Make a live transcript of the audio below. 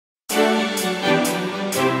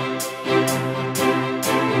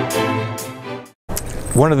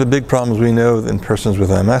one of the big problems we know in persons with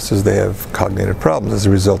MS is they have cognitive problems as a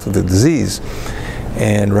result of the disease.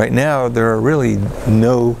 And right now, there are really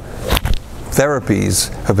no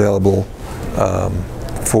therapies available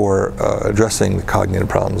for addressing the cognitive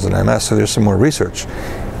problems in MS, so there's some more research.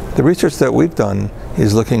 The research that we've done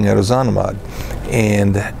is looking at Ozanimod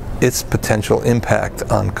and its potential impact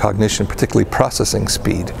on cognition, particularly processing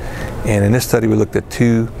speed. And in this study, we looked at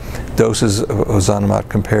 2 doses of Ozanimod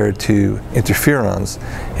compared to interferons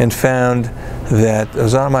and found that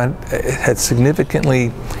Ozanimod had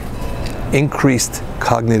significantly increased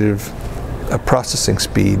cognitive processing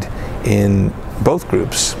speed in both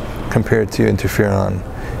groups compared to interferon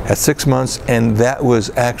at 6 months, and that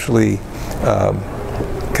was actually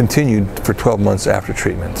continued for 12 months after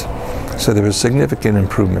treatment. So there was significant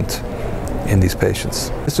improvement in these patients.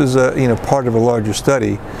 This was part of a larger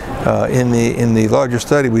study. In the larger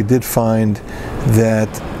study, we did find that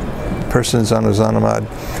persons on Ozanimod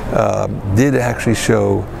did actually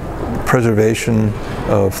show preservation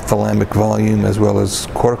of thalamic volume as well as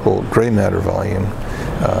cortical gray matter volume.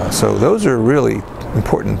 So those are really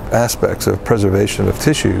important aspects of preservation of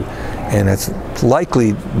tissue, and it's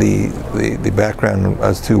likely the background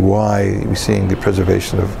as to why we're seeing the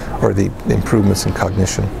preservation of, or the improvements in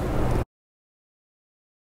cognition.